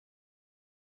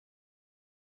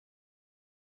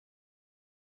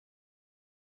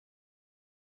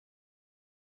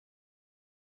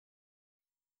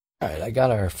All right, I got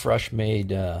our fresh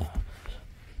made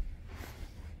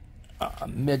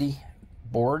MIDI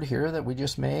board here that we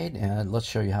just made, and let's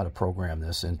show you how to program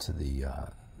this into the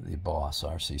Boss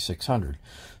RC-600.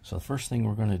 So the first thing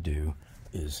we're going to do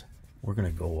is we're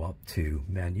going to go up to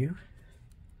Menu,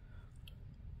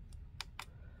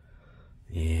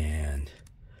 and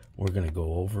we're going to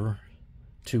go over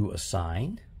to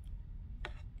Assign.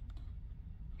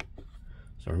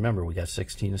 So remember, we got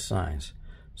 16 assigns.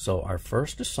 So our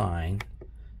first assign,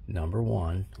 number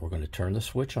 1, we're going to turn the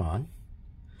switch on.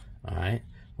 All right,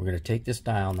 we're going to take this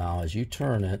dial now. As you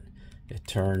turn it, it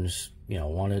turns,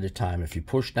 one at a time. If you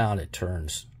push down, it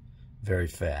turns very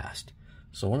fast.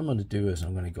 So what I'm going to do is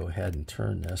I'm going to go ahead and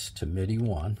turn this to MIDI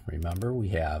 1. Remember, we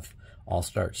have all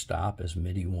start stop as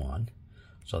MIDI 1.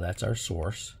 So that's our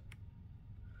source.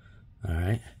 All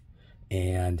right,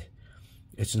 and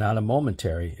it's not a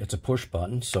momentary, it's a push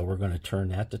button. So we're going to turn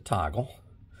that to toggle.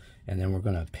 And then we're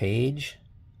going to page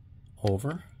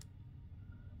over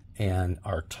and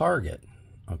our target.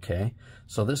 Okay,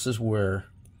 so this is where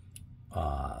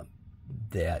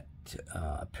that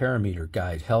parameter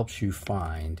guide helps you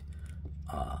find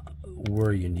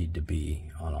where you need to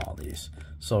be on all these.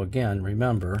 So again,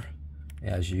 remember,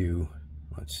 as you,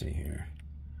 let's see here,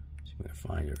 I'm going to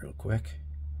find it real quick.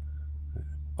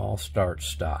 All start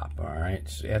stop. All right,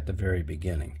 it's at the very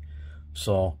beginning.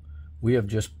 So we have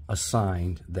just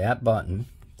assigned that button,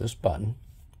 this button,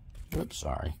 oops,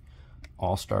 sorry,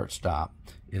 all start stop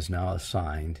is now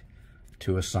assigned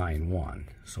to assign 1.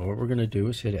 So what we're going to do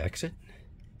is hit exit,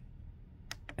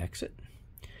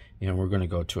 and we're going to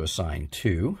go to assign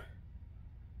 2.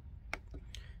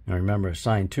 Now remember,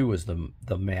 assign 2 is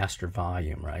the master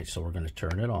volume, right? So we're going to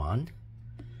turn it on.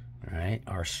 All right,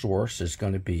 our source is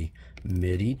going to be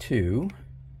MIDI 2.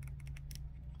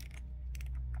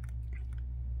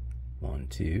 1,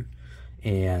 2,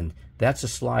 and that's a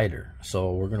slider.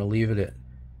 So we're going to leave it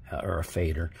at, or a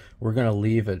fader. We're going to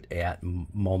leave it at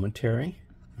momentary.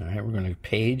 All right, we're going to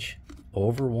page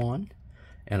over 1,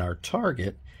 and our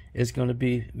target is going to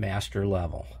be master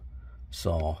level.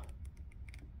 So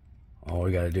all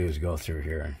we got to do is go through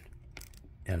here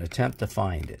and attempt to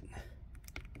find it.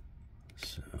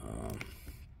 So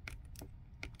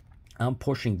I'm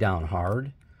pushing down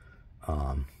hard.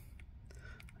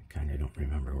 Kind of don't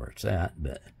remember where it's at,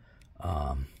 but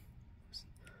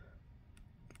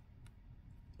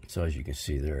so as you can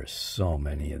see, there are so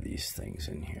many of these things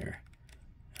in here.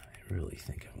 I really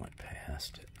think I went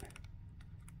past it.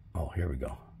 Oh, here we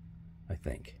go, I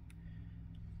think.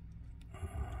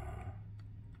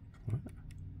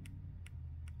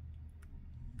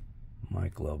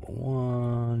 Mic level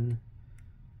 1,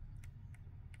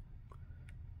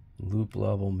 loop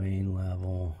level, main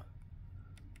level,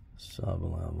 sub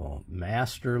level,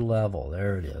 master level.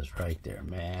 There it is right there,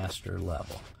 master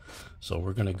level. So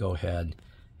we're going to go ahead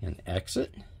and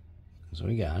exit, because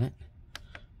we got it,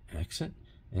 exit,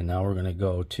 and now we're going to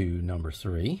go to number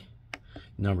 3.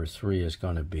 Number 3 is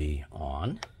going to be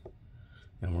on,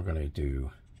 and we're going to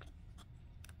do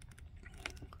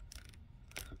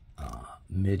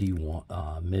MIDI 1,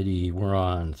 MIDI, we're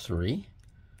on 3.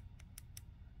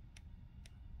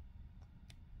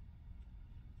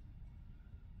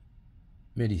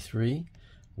 MIDI 3,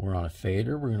 we're on a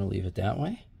fader, we're going to leave it that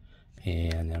way,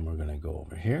 and then we're going to go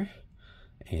over here,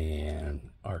 and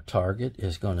our target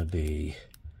is going to be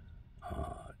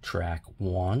track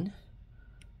 1,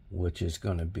 which is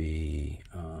going to be,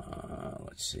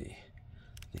 let's see,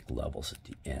 I think levels at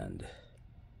the end.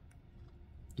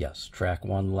 Yes, track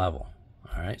 1 level.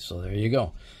 All right, so there you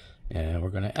go. And we're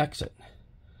going to exit,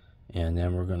 and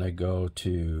then we're going to go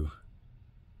to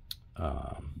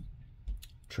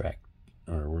track,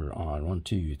 or we're on 1,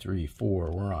 2, 3,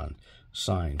 4. We're on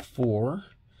sign 4.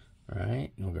 All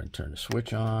right, and we're going to turn the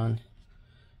switch on,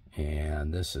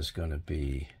 and this is going to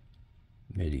be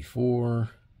MIDI 4.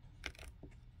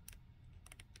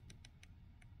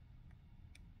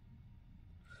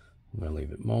 I'm going to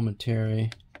leave it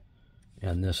momentary,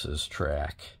 and this is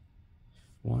track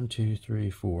 1, 2, 3,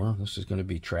 4. This is going to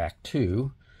be track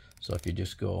 2. So if you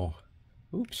just go,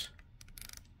 oops,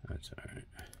 that's all right.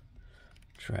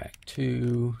 Track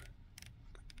 2,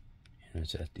 and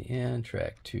it's at the end,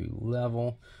 track 2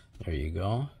 level. There you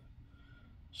go.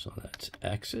 So that's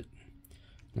exit.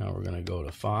 Now we're going to go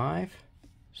to 5.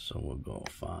 So we'll go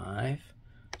 5,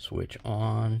 switch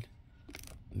on,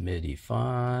 MIDI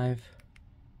 5,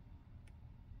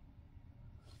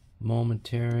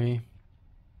 momentary,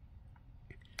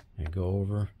 and go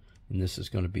over, and this is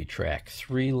going to be track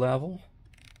 3 level.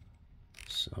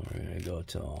 So we're going to go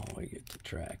till we get to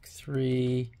track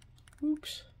 3.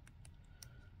 Oops.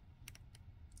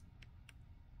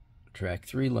 track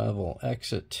 3 level,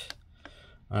 exit.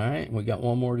 All right, we got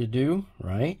one more to do,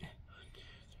 right?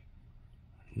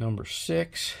 Number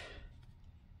 6.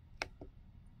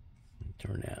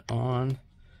 Turn that on.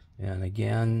 And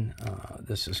again,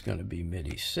 this is going to be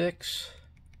MIDI 6.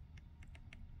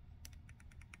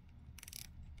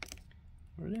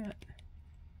 Where's that?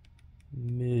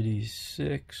 MIDI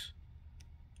 6.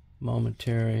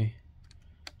 Momentary.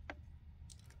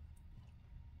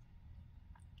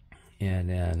 And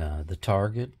then the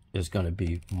target is going to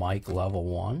be mic level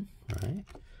 1, right?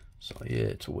 So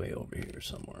it's way over here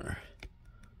somewhere.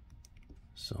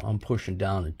 So I'm pushing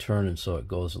down and turning so it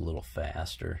goes a little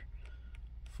faster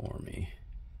for me.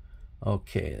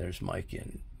 Okay, there's mic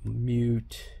in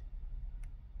mute.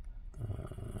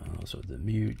 Those are the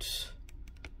mutes.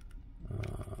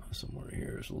 Somewhere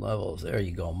here's levels. There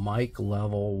you go, mic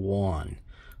level 1.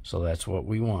 So that's what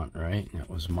we want, right? That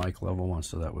was mic level 1.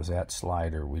 So that was that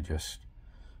slider we just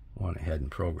went ahead and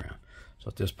programmed. So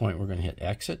at this point, we're going to hit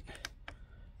exit.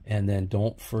 And then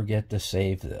don't forget to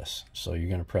save this. So you're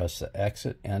going to press the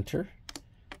exit, enter.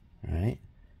 All right.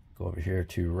 Go over here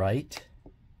to write.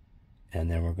 And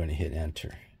then we're going to hit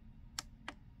enter.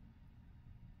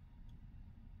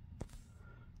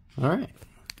 All right.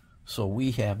 So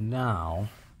we have now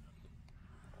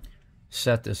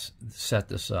set this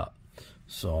up.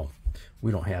 So we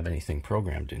don't have anything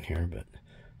programmed in here, but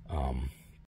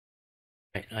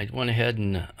I went ahead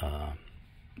and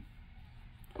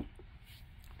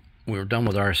we were done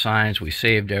with our signs. We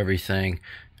saved everything.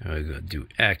 We're going to do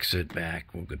exit back.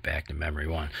 We'll get back to memory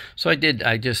 1. So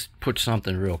I just put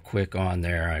something real quick on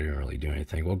there. I didn't really do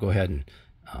anything. We'll go ahead and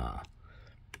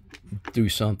do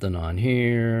something on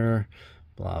here.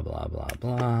 Blah, blah, blah,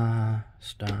 blah.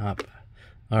 Stop.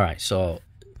 All right, so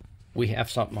we have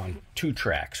something on 2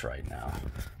 tracks right now.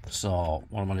 So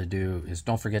what I'm going to do is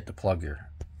don't forget to plug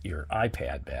your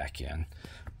iPad back in.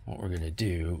 What we're going to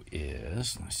do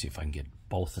is, let's see if I can get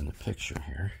both in the picture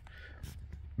here.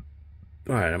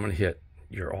 All right, I'm going to hit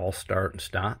your all start and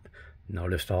stop.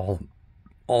 Notice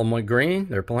all my green,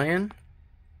 they're playing,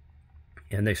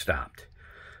 and they stopped.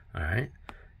 All right,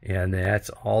 and that's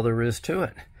all there is to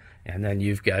it. And then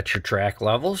you've got your track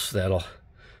levels that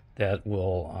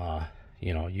will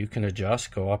you know, you can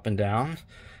adjust, go up and down,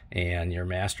 and your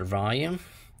master volume,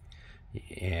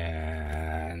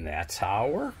 and that's how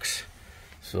it works.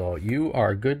 So you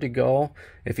are good to go.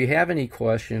 If you have any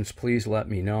questions, please let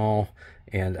me know,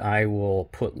 and I will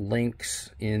put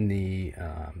links in the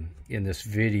in this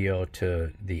video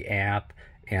to the app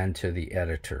and to the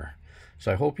editor.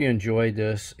 So I hope you enjoyed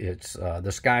this. It's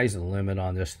the sky's the limit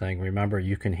on this thing. Remember,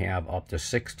 you can have up to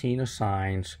 16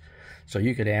 assigns, so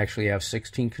you could actually have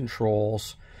 16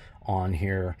 controls on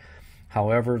here.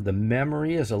 However, the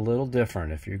memory is a little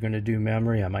different. If you're going to do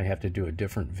memory, I might have to do a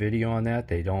different video on that.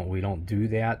 We don't do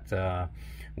that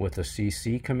with a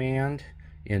CC command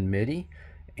in MIDI,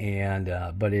 and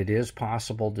but it is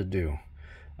possible to do,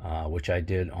 which I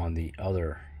did on the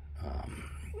other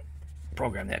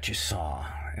program that you saw.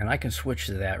 And I can switch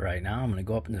to that right now. I'm going to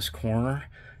go up in this corner,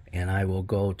 and I will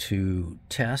go to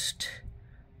test.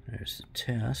 There's the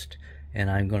test, and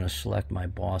I'm going to select my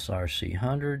Boss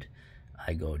RC-100.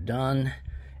 I go done,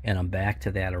 and I'm back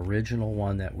to that original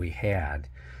one that we had.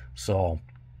 So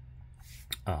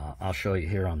I'll show you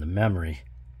here on the memory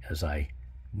as I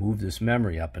move this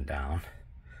memory up and down.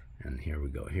 And here we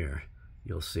go here.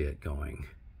 You'll see it going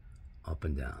up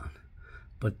and down.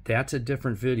 But that's a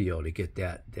different video to get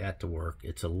that to work.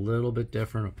 It's a little bit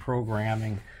different of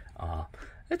programming.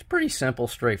 It's pretty simple,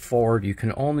 straightforward. You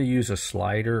can only use a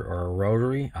slider or a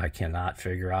rotary. I cannot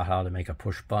figure out how to make a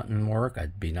push button work.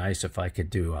 It'd be nice if I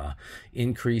could do a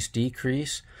increase,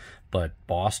 decrease, but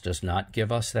Boss does not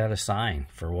give us that assign.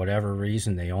 For whatever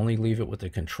reason, they only leave it with the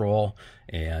control,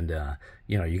 and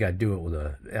you know, you got to do it with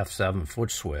a F7 foot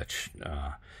switch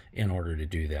in order to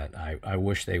do that. I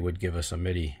wish they would give us a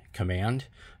MIDI command,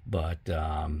 but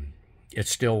it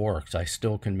still works. I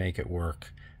still can make it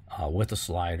work with a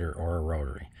slider or a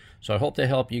rotary. So I hope to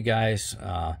help you guys.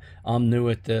 I'm new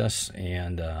at this,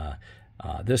 and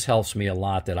this helps me a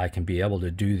lot that I can be able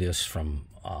to do this from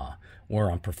where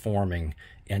I'm performing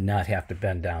and not have to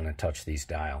bend down and touch these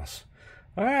dials.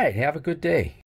 All right, have a good day.